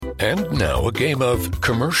And now a game of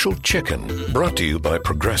Commercial Chicken, brought to you by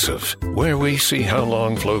Progressive, where we see how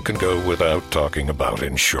long Flo can go without talking about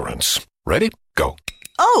insurance. Ready? Go.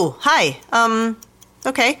 Oh, hi.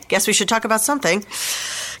 Okay, guess we should talk about something.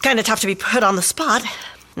 Kind of tough to be put on the spot.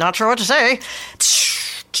 Not sure what to say.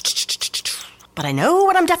 But I know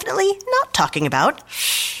what I'm definitely not talking about.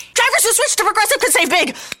 Drivers who switch to Progressive could save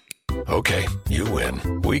big! Okay, you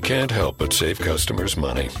win. We can't help but save customers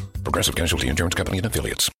money. Progressive Casualty Insurance Company and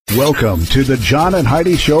Affiliates. Welcome to the John and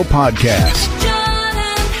Heidi Show podcast. John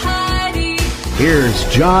and Heidi.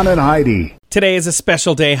 Here's John and Heidi. Today is a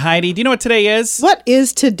special day, Heidi. Do you know what today is? What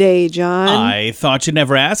is today, John? I thought you'd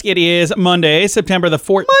never ask. It is Monday, September the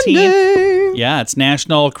 14th. Monday. Yeah, it's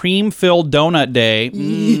National Cream-Filled Donut Day.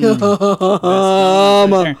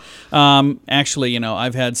 Actually,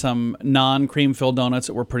 I've had some non-cream-filled donuts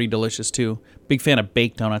that were pretty delicious, too. Big fan of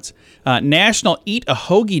baked donuts. National Eat a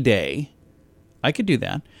Hoagie Day. I could do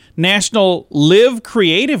that. National Live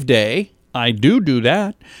Creative Day. I do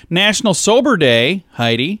that. National Sober Day,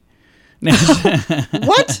 Heidi.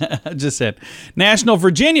 What? Just said. National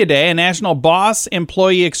Virginia Day and National Boss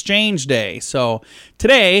Employee Exchange Day. So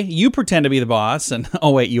today, you pretend to be the boss, and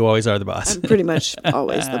oh wait, you always are the boss. I'm pretty much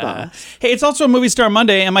always the boss. Hey, it's also a Movie Star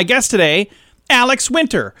Monday, and my guest today, Alex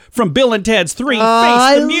Winter from Bill and Ted's 3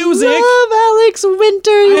 Face the Music. I love Alex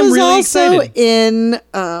Winter. He was really also excited. in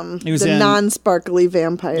in non-sparkly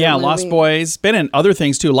vampire movie. Lost Boys. Been in other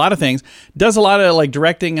things too, a lot of things. Does a lot of like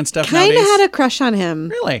directing and stuff Kind nowadays. of had a crush on him.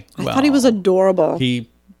 Really? I thought he was adorable. He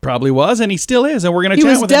probably was, and he still is, and we're going to He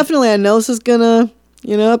chat was with definitely, I know this is going to,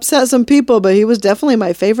 upset some people, but he was definitely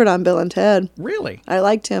my favorite on Bill and Ted. him. Really? I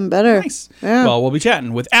liked him better. Nice. Yeah. Well, we'll be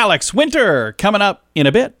chatting with Alex Winter coming up in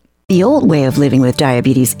a bit. The old way of living with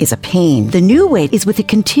diabetes is a pain. The new way is with a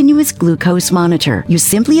continuous glucose monitor. You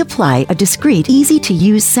simply apply a discreet,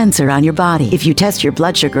 easy-to-use sensor on your body. If you test your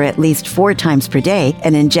blood sugar at least 4 times per day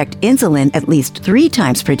and inject insulin at least 3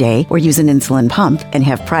 times per day or use an insulin pump and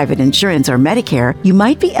have private insurance or Medicare, you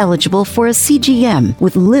might be eligible for a CGM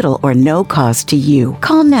with little or no cost to you.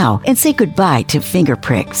 Call now and say goodbye to finger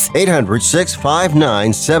pricks.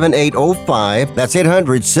 800-659-7805. That's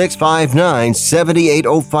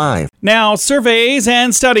 800-659-7805. Now, surveys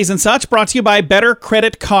and studies and such brought to you by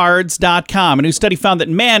BetterCreditCards.com. A new study found that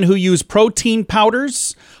men who use protein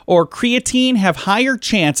powders or creatine have higher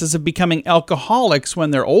chances of becoming alcoholics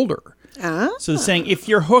when they're older. So they're saying if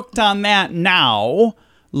you're hooked on that now,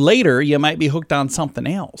 later you might be hooked on something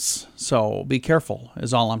else. So be careful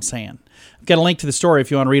is all I'm saying. I've got a link to the story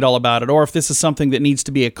if you want to read all about it, or if this is something that needs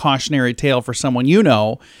to be a cautionary tale for someone you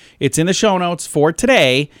know. It's in the show notes for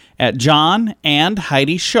today at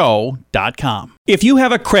johnandheidishow.com. If you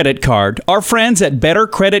have a credit card, our friends at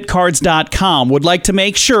BetterCreditCards.com would like to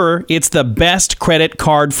make sure it's the best credit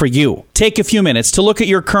card for you. Take a few minutes to look at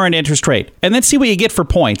your current interest rate, and then see what you get for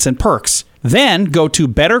points and perks. Then go to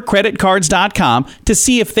BetterCreditCards.com to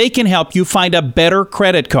see if they can help you find a better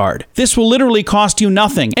credit card. This will literally cost you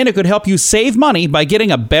nothing, and it could help you save money by getting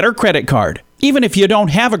a better credit card. Even if you don't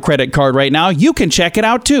have a credit card right now, you can check it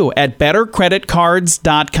out too at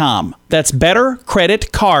BetterCreditCards.com. That's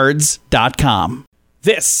BetterCreditCards.com.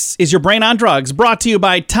 This is your Brain on Drugs, brought to you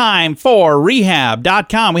by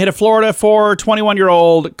Time4Rehab.com. We head to Florida for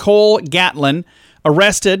 21-year-old Cole Gatlin,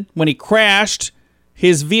 arrested when he crashed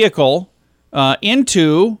his vehicle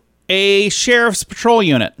into a sheriff's patrol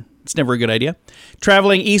unit. It's never a good idea.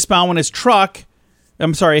 Traveling eastbound when his car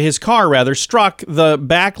struck the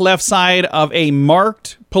back left side of a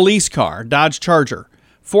marked police car, Dodge Charger.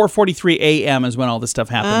 4:43 a.m. is when all this stuff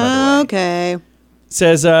happened, by the way. Okay.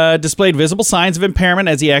 Says, displayed visible signs of impairment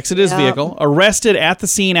as he exited his vehicle, arrested at the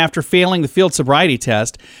scene after failing the field sobriety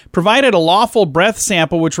test, provided a lawful breath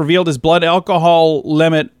sample which revealed his blood alcohol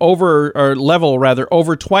level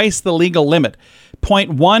over twice the legal limit,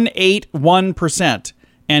 0.181%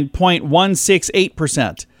 and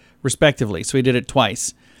 0.168%, respectively. So he did it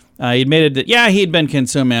twice. He admitted that, he'd been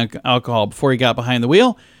consuming alcohol before he got behind the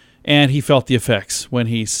wheel, and he felt the effects when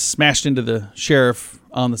he smashed into the sheriff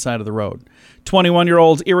on the side of the road.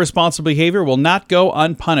 21-year-old's irresponsible behavior will not go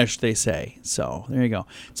unpunished, they say. So there you go.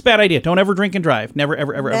 It's a bad idea. Don't ever drink and drive. Never,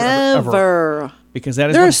 ever, ever, ever. Because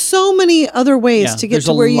that is there are so many other ways to get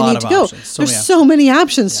to where you need to go. There's so many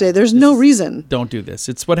options today. There's no reason. Don't do this.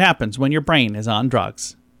 It's what happens when your brain is on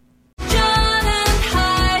drugs.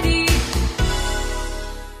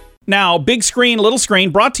 Now, big screen, little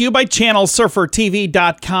screen, brought to you by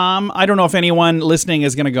ChannelSurferTV.com. I don't know if anyone listening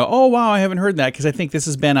is going to go, oh, wow, I haven't heard that, because I think this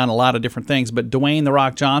has been on a lot of different things. But Dwayne "The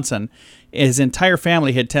Rock" Johnson, his entire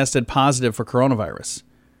family had tested positive for coronavirus.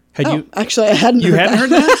 Actually, I hadn't. You hadn't heard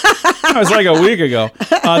that? That was like a week ago.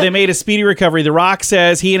 They made a speedy recovery. The Rock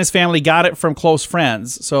says he and his family got it from close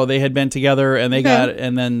friends. So they had been together and they got it,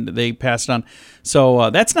 and then they passed it on. So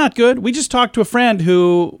that's not good. We just talked to a friend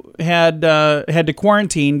who had to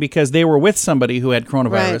quarantine because they were with somebody who had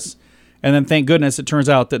coronavirus. Right. And then thank goodness it turns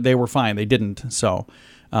out that they were fine. They didn't. So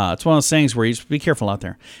it's one of those things where you just be careful out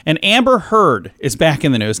there. And Amber Heard is back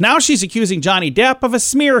in the news. Now she's accusing Johnny Depp of a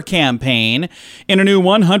smear campaign in a new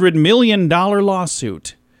 $100 million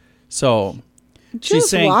lawsuit. So she's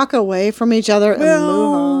saying, walk away from each other and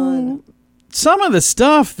move on. Some of the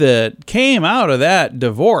stuff that came out of that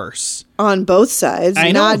divorce. On both sides,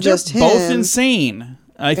 not just him. Both insane.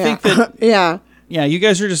 I think that... Yeah, you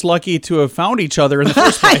guys are just lucky to have found each other in the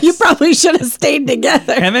first place. You probably should have stayed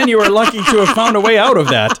together. And then you were lucky to have found a way out of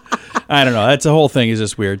that. I don't know. That's the whole thing is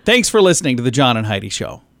just weird. Thanks for listening to the John and Heidi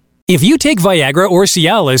Show. If you take Viagra or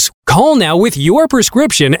Cialis, call now with your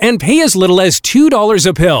prescription and pay as little as $2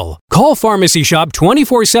 a pill. Call Pharmacy Shop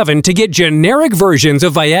 24/7 to get generic versions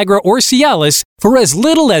of Viagra or Cialis for as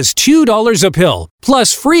little as $2 a pill,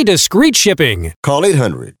 plus free discreet shipping. Call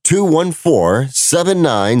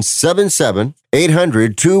 800-214-7977.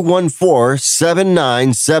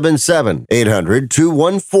 800-214-7977.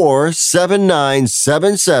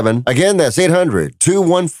 800-214-7977. Again, that's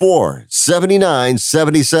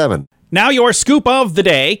 800-214-7977. Now your scoop of the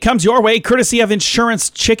day comes your way courtesy of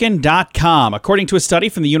InsuranceChicken.com. According to a study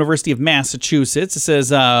from the University of Massachusetts, it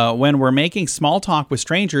says when we're making small talk with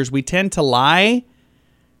strangers, we tend to lie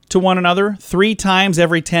to one another 3 times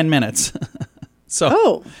every 10 minutes.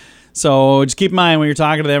 So just keep in mind when you're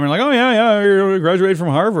talking to them, you're like, oh, yeah, you graduated from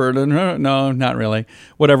Harvard. And no, not really.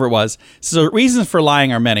 Whatever it was. So reasons for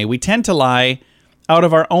lying are many. We tend to lie out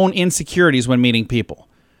of our own insecurities when meeting people.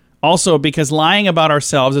 Also, because lying about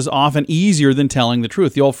ourselves is often easier than telling the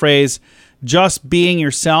truth. The old phrase, just being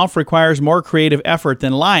yourself, requires more creative effort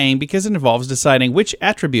than lying because it involves deciding which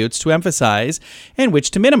attributes to emphasize and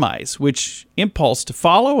which to minimize, which impulse to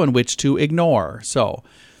follow and which to ignore. So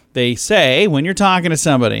they say when you're talking to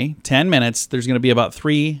somebody, 10 minutes, there's going to be about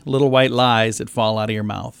 3 little white lies that fall out of your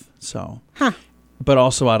mouth. So, but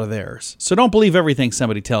also out of theirs. So don't believe everything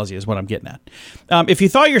somebody tells you is what I'm getting at. If you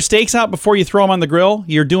thaw your steaks out before you throw them on the grill,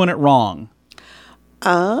 you're doing it wrong.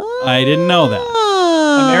 Oh. I didn't know that.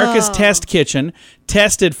 America's Test Kitchen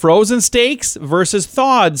tested frozen steaks versus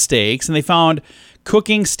thawed steaks, and they found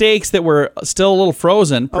cooking steaks that were still a little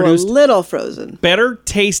frozen produced better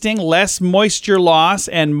tasting, less moisture loss,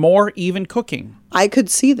 and more even cooking. I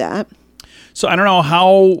could see that. So I don't know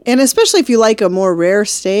how... And especially if you like a more rare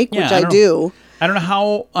steak, which I do. I don't know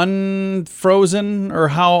how unfrozen or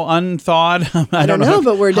how unthawed. I don't know,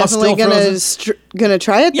 but we're definitely gonna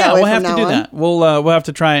try it. Yeah, we'll have to do that. We'll have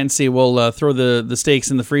to try and see. We'll throw the steaks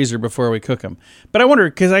in the freezer before we cook them. But I wonder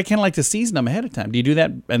because I kind of like to season them ahead of time. Do you do that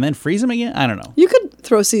and then freeze them again? I don't know. You could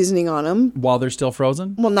throw seasoning on them while they're still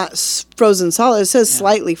frozen. Well, not frozen solid. It says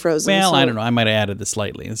slightly frozen. Well, I don't know. I might have added the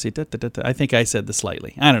slightly. Let's see. I think I said the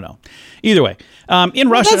slightly. I don't know. Either way, in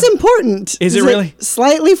Russia, that's important. Is it really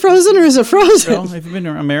slightly frozen or is it frozen? Well, if you've been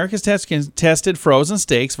to America's tested frozen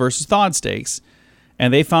steaks versus thawed steaks,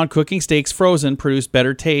 and they found cooking steaks frozen produced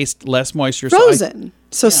better taste, less moisture. Frozen,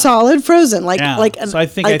 so solid frozen, like so I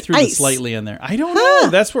think I threw the slightly in there. I don't know.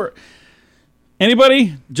 That's where.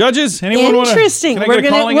 Anybody? Judges? Anyone want to? Interesting.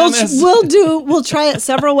 We'll try it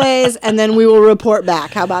several ways, and then we will report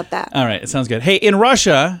back. How about that? All right, it sounds good. Hey, in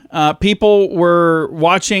Russia, people were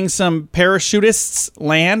watching some parachutists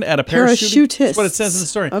land at a parachutist. That's what it says in the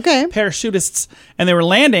story. Okay. Parachutists, and they were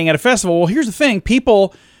landing at a festival. Well, here's the thing: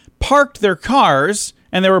 people parked their cars,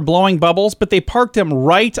 and they were blowing bubbles, but they parked them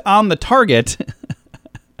right on the target.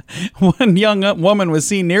 One young woman was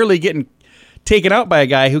seen nearly getting taken out by a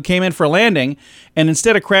guy who came in for a landing, and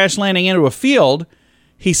instead of crash landing into a field,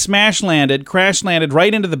 he crash landed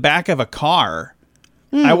right into the back of a car.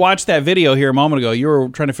 I watched that video here a moment ago. You were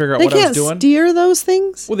trying to figure out what I was doing. They can't steer those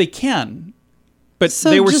things? Well, they can. But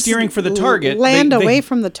they were steering for the target. Land away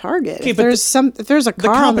from the target. Okay, if there's a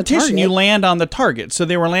car on the target. You land on the target. So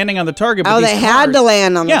they were landing on the target. But they had to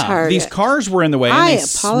land on the target. These cars were in the way. I and they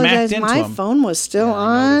apologize. Smacked into My them. phone was still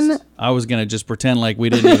on. I was going to just pretend like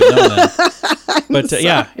we didn't even know that. But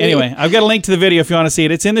anyway, I've got a link to the video if you want to see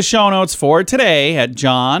it. It's in the show notes for today at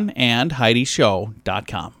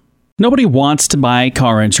johnandheidishow.com. Nobody wants to buy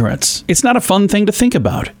car insurance. It's not a fun thing to think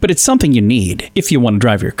about, but it's something you need if you want to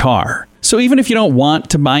drive your car. So even if you don't want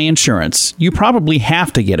to buy insurance, you probably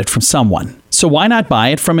have to get it from someone. So why not buy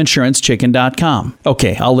it from InsuranceChicken.com?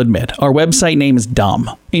 Okay, I'll admit, our website name is dumb.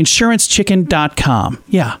 InsuranceChicken.com.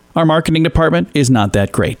 Yeah, our marketing department is not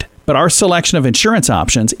that great. But our selection of insurance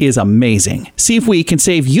options is amazing. See if we can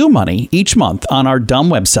save you money each month on our dumb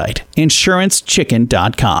website,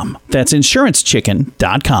 InsuranceChicken.com. That's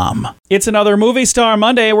InsuranceChicken.com. It's another Movie Star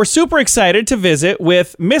Monday. We're super excited to visit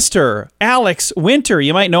with Mr. Alex Winter.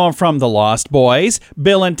 You might know him from The Lost Boys,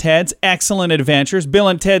 Bill and Ted's Excellent Adventures, Bill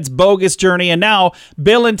and Ted's Bogus Journey, and now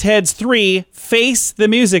Bill and Ted's 3, Face the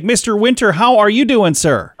Music. Mr. Winter, how are you doing,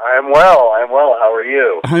 sir? I'm well. How are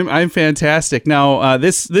you? I'm fantastic. Now,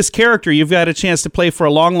 this character you've got a chance to play for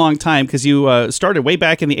a long, long time because you started way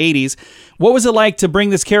back in the 80s. What was it like to bring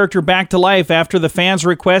this character back to life after the fans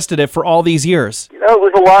requested it for all these years? You know, it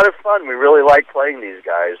was a lot of fun. We really like playing these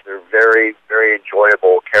guys. They're very, very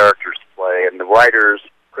enjoyable characters to play. And the writers,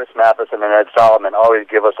 Chris Matheson and Ed Solomon, always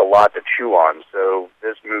give us a lot to chew on. So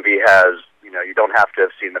this movie has, you don't have to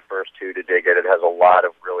have seen the first two to dig it. It has a lot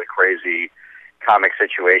of really crazy comic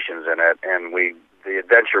situations in it, and the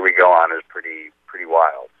adventure we go on is pretty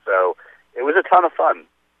wild. So it was a ton of fun.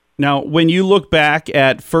 Now, when you look back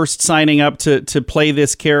at first signing up to play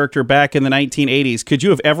this character back in the 1980s, could you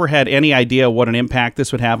have ever had any idea what an impact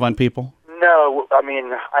this would have on people? No, I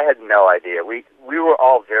mean, I had no idea. We were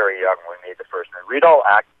all very young when we made the first movie. We'd all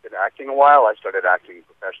been acting a while. I started acting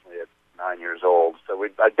professionally at 9 years old, so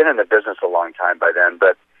I'd been in the business a long time by then,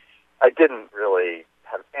 but I didn't really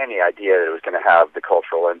have any idea that it was going to have the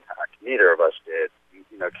cultural impact. Neither of us did.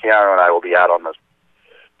 Keanu and I will be out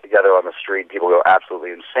together on the street. People go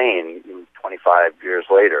absolutely insane 25 years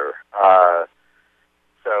later.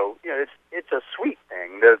 So it's a sweet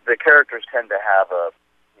thing. The characters tend to have the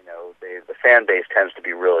fan base tends to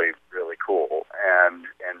be really, really cool and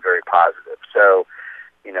very positive. So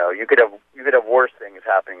you could have worse things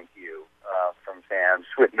happening to you from fans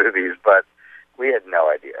with movies, but we had no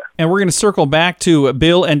idea. And we're going to circle back to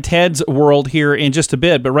Bill and Ted's world here in just a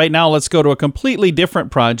bit, but right now let's go to a completely different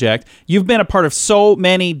project. You've been a part of so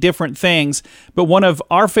many different things, but one of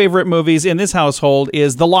our favorite movies in this household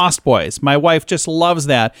is The Lost Boys. My wife just loves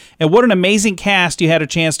that. And what an amazing cast you had a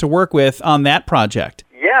chance to work with on that project.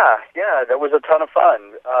 Yeah, that was a ton of fun.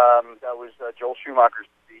 That was Joel Schumacher's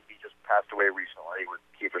movie. He just passed away recently with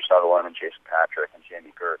Kiefer Sutherland and Jason Patrick and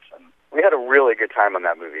Jamie Gertz, and we had a really good time on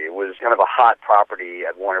that movie. It was kind of a hot property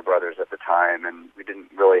at Warner Brothers at the time, and we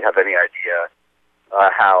didn't really have any idea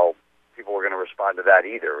how people were going to respond to that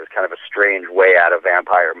either. It was kind of a strange way out of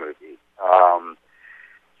vampire movie.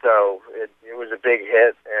 So it was a big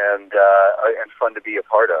hit and fun to be a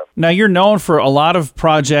part of. Now, you're known for a lot of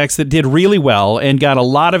projects that did really well and got a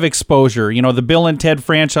lot of exposure. The Bill and Ted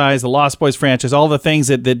franchise, the Lost Boys franchise, all the things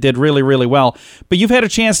that did really, really well. But you've had a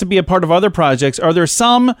chance to be a part of other projects. Are there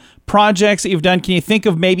some projects that you've done? Can you think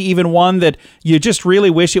of maybe even one that you just really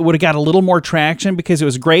wish it would have got a little more traction because it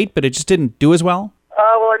was great, but it just didn't do as well?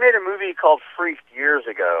 Well, I made a movie called Freaked years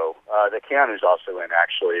ago that Keanu's also in,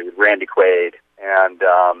 actually, with Randy Quaid. And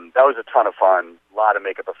that was a ton of fun, a lot of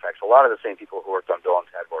makeup effects. A lot of the same people who worked on Bill and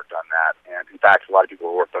Ted worked on that. And in fact, a lot of people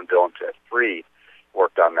who worked on Bill and Ted 3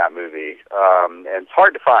 worked on that movie. And it's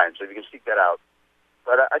hard to find, so if you can seek that out.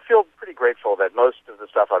 But I feel pretty grateful that most of the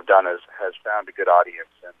stuff I've done has found a good audience.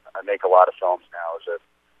 And I make a lot of films now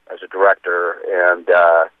as a director. And,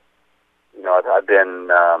 I've been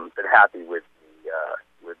happy with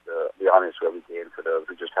the audience that we gained for those.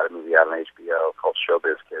 We just had a movie out on HBO called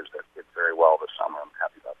Showbiz Kids that did very well this summer. I'm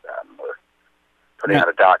happy about that. And we're putting out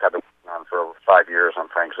a doc I've been working on for over 5 years on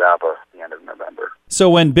Frank Zappa at the end of November. So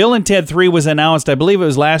when Bill and Ted 3 was announced, I believe it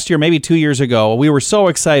was last year, maybe 2 years ago, we were so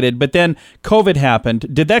excited, but then COVID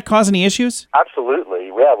happened. Did that cause any issues? Absolutely.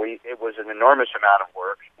 Yeah, it was an enormous amount of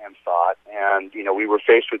work and thought, and we were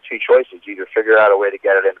faced with two choices: either figure out a way to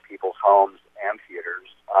get it into people's homes and theaters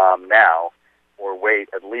now, or wait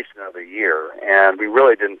at least another year. And we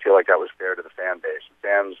really didn't feel like that was fair to the fan base. The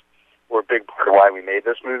fans were a big part of why we made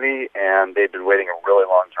this movie, and they'd been waiting a really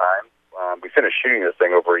long time. We finished shooting this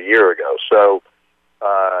thing over a year ago, so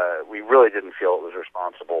we really didn't feel it was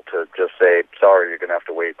responsible to just say, sorry, you're going to have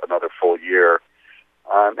to wait another full year.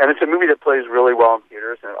 And it's a movie that plays really well in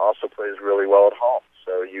theaters, and it also plays really well at home.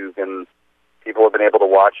 So people have been able to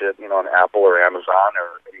watch it, on Apple or Amazon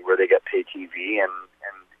or anywhere they get pay TV, and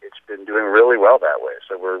it's been doing really well that way.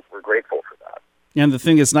 So we're grateful for that. And the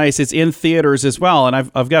thing that's nice, it's in theaters as well. And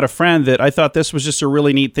I've got a friend that I thought this was just a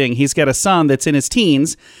really neat thing. He's got a son that's in his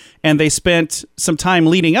teens, and they spent some time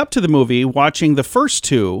leading up to the movie watching the first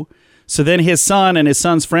two. So then his son and his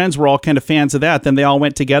son's friends were all kind of fans of that. Then they all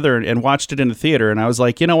went together and watched it in the theater. And I was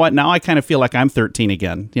like, you know what? Now I kind of feel like I'm 13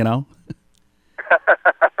 again,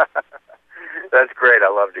 That's great. I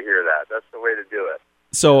love to hear that. That's the way to do it.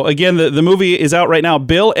 So, again, the movie is out right now.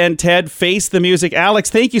 Bill and Ted Face the Music. Alex,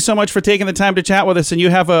 thank you so much for taking the time to chat with us, and you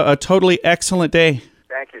have a totally excellent day.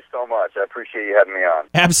 Thank you so I appreciate you having me on.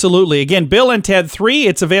 Absolutely. Again, Bill and Ted 3,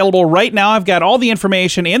 it's available right now. I've got all the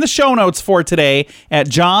information in the show notes for today at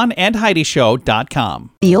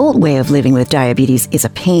johnandheidishow.com. The old way of living with diabetes is a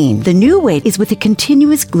pain. The new way is with a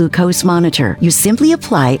continuous glucose monitor. You simply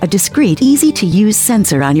apply a discreet, easy-to-use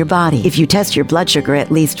sensor on your body. If you test your blood sugar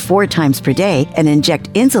at least 4 times per day and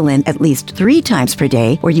inject insulin at least 3 times per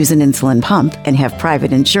day, or use an insulin pump and have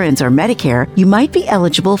private insurance or Medicare, you might be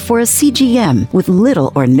eligible for a CGM with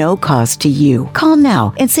little or no cost to you. Call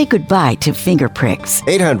now and say goodbye to finger pricks.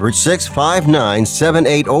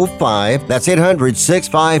 800-659-7805. That's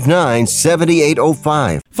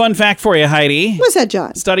 800-659-7805. Fun fact for you, Heidi. What's that,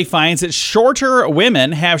 John? Study finds that shorter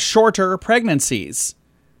women have shorter pregnancies.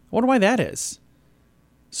 I wonder why that is.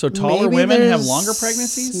 So taller Maybe women have there's longer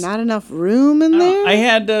pregnancies? Not enough room in there? I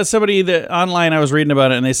had somebody that online, I was reading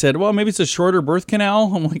about it, and they said, well, maybe it's a shorter birth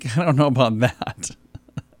canal. I'm like, I don't know about that.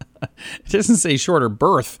 It doesn't say shorter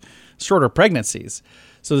birth, shorter pregnancies.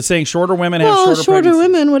 So they're saying shorter women have shorter pregnancies.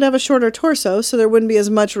 Women would have a shorter torso, so there wouldn't be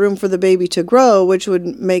as much room for the baby to grow, which would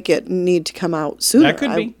make it need to come out sooner. That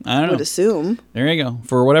could be. I don't know. Would assume. There you go.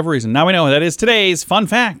 For whatever reason. Now we know that is today's fun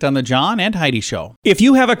fact on the John and Heidi Show. If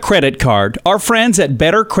you have a credit card, our friends at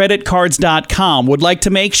bettercreditcards.com would like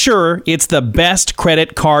to make sure it's the best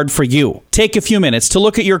credit card for you. Take a few minutes to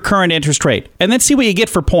look at your current interest rate and then see what you get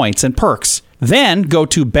for points and perks. Then go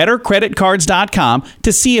to bettercreditcards.com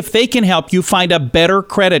to see if they can help you find a better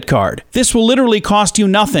credit card. This will literally cost you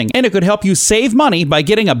nothing, and it could help you save money by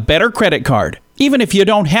getting a better credit card. Even if you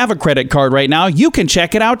don't have a credit card right now, you can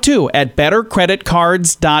check it out too at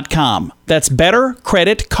bettercreditcards.com. That's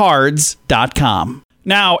bettercreditcards.com.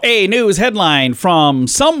 Now, a news headline from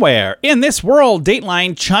somewhere in this world,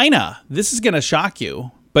 Dateline China. This is going to shock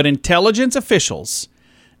you, but intelligence officials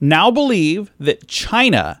now believe that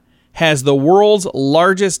China has the world's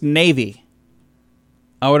largest navy.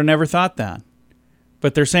 I would have never thought that.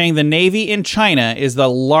 But they're saying the navy in China is the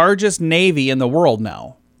largest navy in the world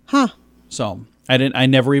now. Huh. So, I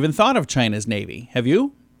never even thought of China's navy. Have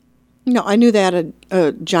you? No, I knew they had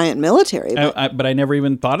a giant military. But I never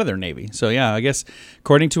even thought of their navy. So, yeah, I guess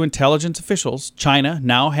according to intelligence officials, China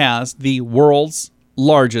now has the world's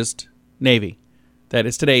largest navy. That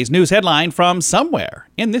is today's news headline from somewhere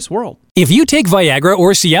in this world. If you take Viagra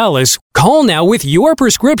or Cialis, call now with your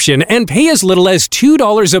prescription and pay as little as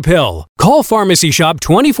 $2 a pill. Call Pharmacy Shop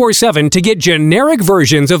 24/7 to get generic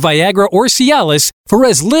versions of Viagra or Cialis for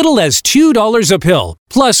as little as $2 a pill,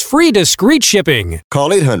 plus free discreet shipping.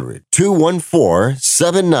 Call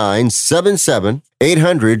 800-214-7977.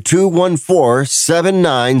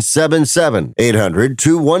 800-214-7977.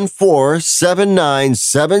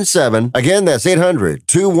 800-214-7977. Again, that's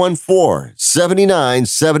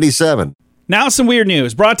 800-214-7977. Now some weird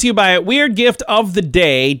news brought to you by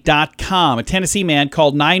WeirdGiftOfTheDay.com. A Tennessee man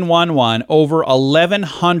called 911 over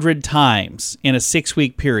 1,100 times in a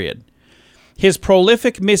 6-week period. His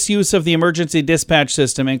prolific misuse of the emergency dispatch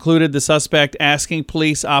system included the suspect asking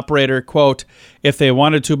police operator, quote, if they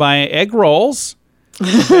wanted to buy egg rolls.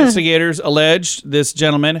 Investigators alleged this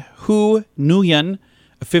gentleman, Hu Nguyen,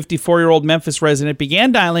 a 54-year-old Memphis resident,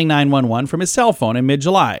 began dialing 911 from his cell phone in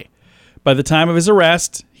mid-July. By the time of his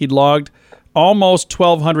arrest, he'd logged almost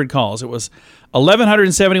 1,200 calls. It was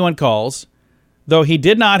 1,171 calls, though he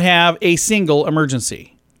did not have a single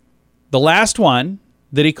emergency. The last one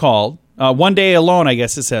that he called, one day alone, I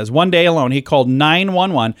guess it says, one day alone, he called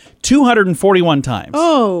 911 241 times.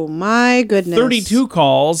 Oh, my goodness. 32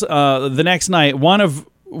 calls the next night, one of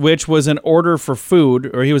which was an order for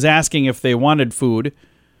food, or he was asking if they wanted food.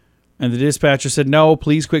 And the dispatcher said, no,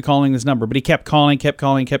 please quit calling this number. But he kept calling.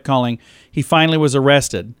 He finally was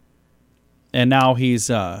arrested. And now he's...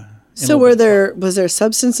 So was there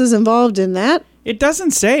substances involved in that? It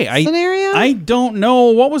doesn't say. Scenario? I don't know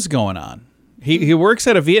what was going on. He works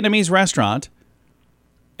at a Vietnamese restaurant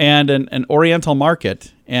and an Oriental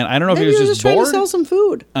market. And I don't know if he was just bored. Trying to sell some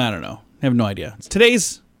food. I don't know. I have no idea. It's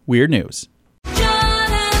today's weird news. John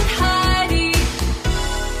and Heidi.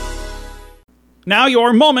 Now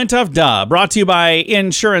your moment of duh, brought to you by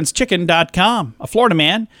InsuranceChicken.com. A Florida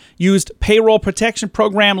man used payroll protection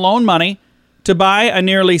program loan money to buy a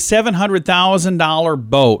nearly $700,000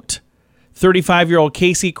 boat. 35-year-old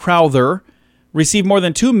Casey Crowther received more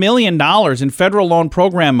than $2 million in federal loan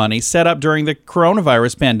program money set up during the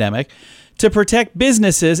coronavirus pandemic to protect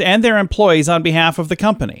businesses and their employees on behalf of the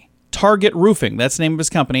company. Target Roofing, that's the name of his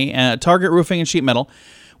company, Target Roofing and Sheet Metal.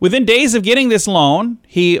 Within days of getting this loan,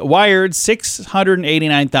 he wired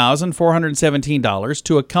 $689,417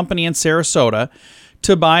 to a company in Sarasota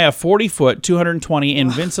to buy a 40-foot, 220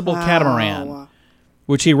 Invincible catamaran,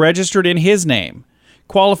 which he registered in his name.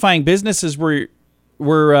 Qualifying businesses were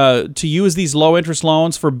were to use these low-interest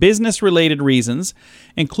loans for business-related reasons,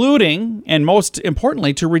 including, and most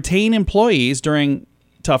importantly, to retain employees during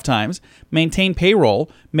tough times, maintain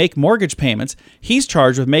payroll, make mortgage payments. He's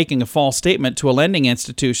charged with making a false statement to a lending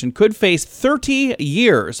institution, could face 30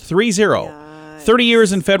 years, 30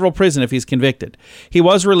 years in federal prison if he's convicted. He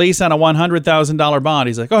was released on a $100,000 bond.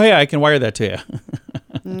 He's like, oh, hey, I can wire that to you.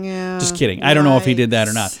 Yeah. Just kidding. I don't know if he did that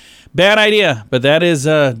or not. Bad idea, but that is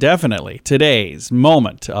definitely today's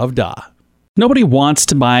moment of da. Nobody wants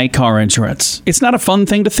to buy car insurance. It's not a fun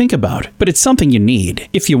thing to think about, but it's something you need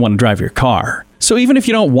if you want to drive your car. So even if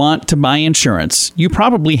you don't want to buy insurance, you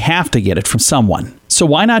probably have to get it from someone. So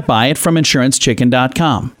why not buy it from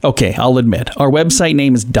InsuranceChicken.com? Okay, I'll admit, our website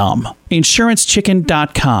name is dumb.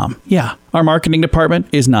 InsuranceChicken.com. Yeah, our marketing department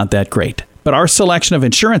is not that great. But our selection of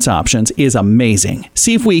insurance options is amazing.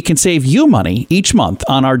 See if we can save you money each month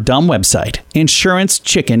on our dumb website,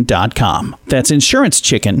 InsuranceChicken.com. That's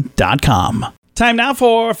InsuranceChicken.com. Time now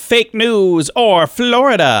for Fake News or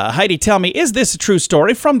Florida. Heidi, tell me, is this a true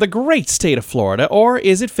story from the great state of Florida, or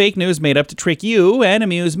is it fake news made up to trick you and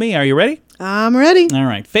amuse me? Are you ready? I'm ready. All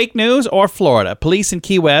right. Fake news or Florida. Police in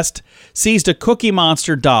Key West seized a Cookie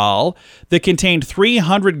Monster doll that contained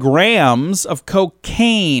 300 grams of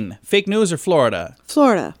cocaine. Fake news or Florida?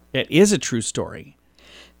 Florida. It is a true story.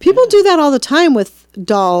 People do that all the time with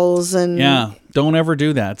dolls and... Yeah, don't ever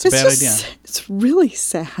do that. It's a bad idea. It's really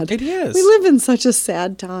sad. It is. We live in such a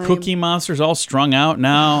sad time. Cookie Monster's all strung out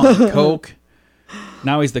now. Coke.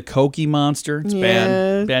 Now he's the Cookie Monster. It's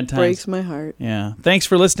bad times. Breaks my heart. Yeah. Thanks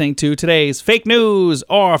for listening to today's Fake News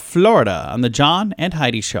or Florida on the John and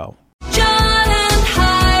Heidi Show. John and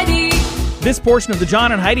Heidi. This portion of the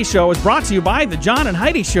John and Heidi Show is brought to you by the John and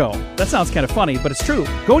Heidi Show. That sounds kind of funny, but it's true.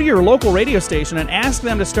 Go to your local radio station and ask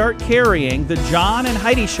them to start carrying the John and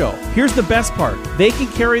Heidi Show. Here's the best part. They can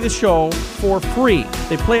carry the show for free.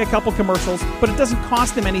 They play a couple commercials, but it doesn't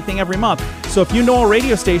cost them anything every month. So if you know a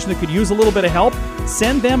radio station that could use a little bit of help,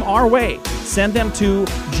 send them our way. Send them to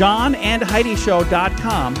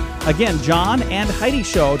johnandheidishow.com. Again,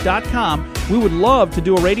 johnandheidishow.com. We would love to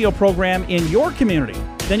do a radio program in your community.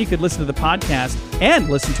 Then you could listen to the podcast and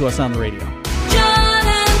listen to us on the radio. John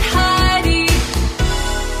and Heidi.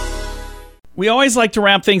 We always like to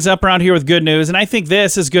wrap things up around here with good news, and I think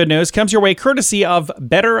this is good news. Comes your way courtesy of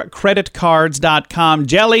BetterCreditCards.com.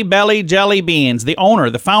 Jelly Belly Jelly Beans, the owner,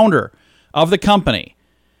 the founder of the company,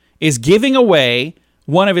 is giving away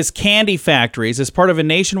one of his candy factories as part of a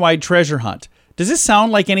nationwide treasure hunt. Does this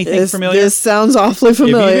sound like anything familiar? This sounds awfully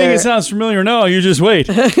familiar. If you think it sounds familiar, no, you just wait.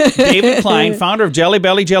 David Klein, founder of Jelly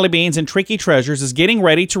Belly Jelly Beans and Tricky Treasures, is getting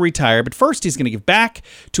ready to retire, but first he's going to give back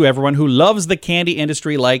to everyone who loves the candy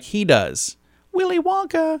industry like he does. Willy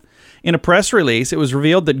Wonka. In a press release, it was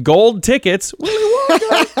revealed that gold tickets, Willy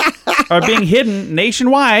Wonka, are being hidden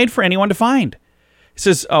nationwide for anyone to find. It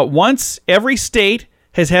says, once every state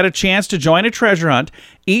has had a chance to join a treasure hunt,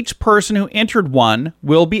 each person who entered one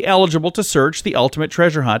will be eligible to search the ultimate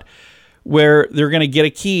treasure hunt, where they're going to get a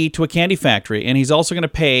key to a candy factory, and he's also going to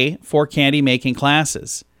pay for candy making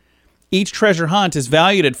classes. Each treasure hunt is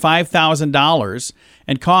valued at $5,000,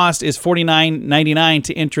 and cost is $49.99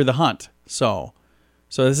 to enter the hunt. So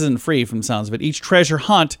this isn't free from the sounds of it. Each treasure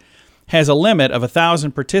hunt has a limit of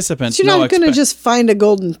 1,000 participants. So you're not going to just find a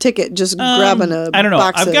golden ticket just grabbing a I don't know.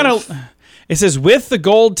 box It says, with the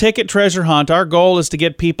gold ticket treasure hunt, our goal is to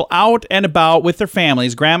get people out and about with their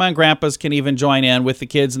families. Grandma and grandpas can even join in with the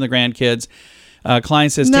kids and the grandkids. Klein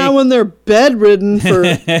says, now when they're bedridden for...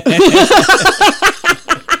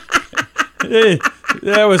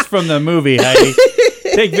 That was from the movie, Heidi.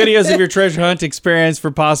 Take videos of your treasure hunt experience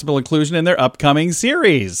for possible inclusion in their upcoming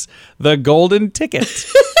series, The Golden Ticket.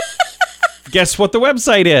 Guess what the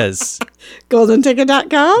website is?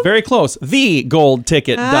 GoldenTicket.com? Very close.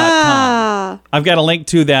 TheGoldTicket.com. I've got a link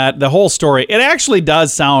to that, the whole story. It actually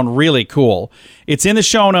does sound really cool. It's in the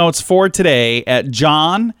show notes for today at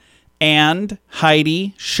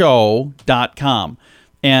johnandheidishow.com.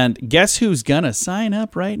 And guess who's going to sign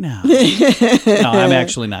up right now? No, I'm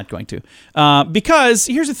actually not going to. Because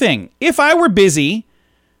here's the thing. If I were busy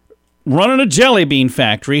running a jelly bean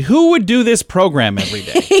factory, who would do this program every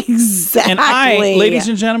day? Exactly. And I, ladies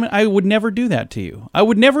and gentlemen, I would never do that to you. I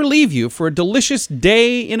would never leave you for a delicious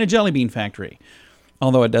day in a jelly bean factory.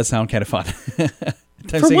 Although it does sound kind of fun.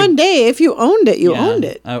 For one day, if you owned it, you owned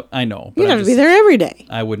it. I know. You'd have to be there every day.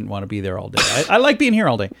 I wouldn't want to be there all day. I like being here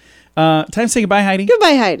all day. Time to say goodbye, Heidi.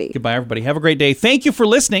 Goodbye, Heidi. Goodbye, everybody. Have a great day. Thank you for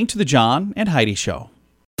listening to the John and Heidi Show.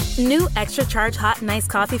 New Extra Charge Hot and Iced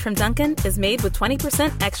Coffee from Dunkin' is made with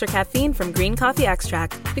 20% extra caffeine from green coffee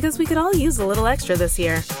extract, because we could all use a little extra this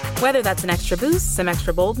year. Whether that's an extra boost, some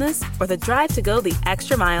extra boldness, or the drive to go the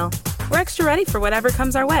extra mile, we're extra ready for whatever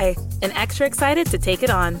comes our way and extra excited to take it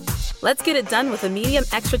on. Let's get it done with a medium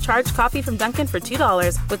extra charge coffee from Dunkin' for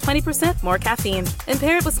 $2 with 20% more caffeine. And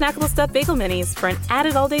pair it with snackable stuffed bagel minis for an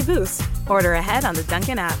added all-day boost. Order ahead on the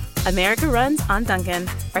Dunkin' app. America runs on Dunkin'.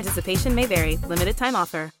 Participation may vary. Limited time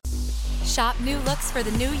offer. Shop new looks for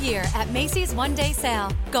the new year at Macy's one-day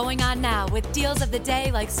sale. Going on now with deals of the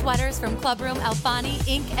day like sweaters from Clubroom, Alfani,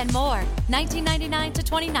 Inc., and more. $19.99 to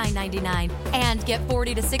 $29.99. And get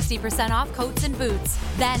 40 to 60% off coats and boots.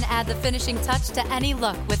 Then add the finishing touch to any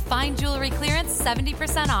look with fine jewelry clearance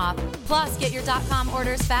 70% off. Plus, get your .com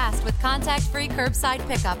orders fast with contact-free curbside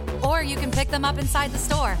pickup. Or you can pick them up inside the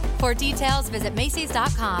store. For details, visit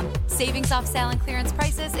Macy's.com. Savings off sale and clearance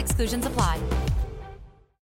prices. Exclusions apply.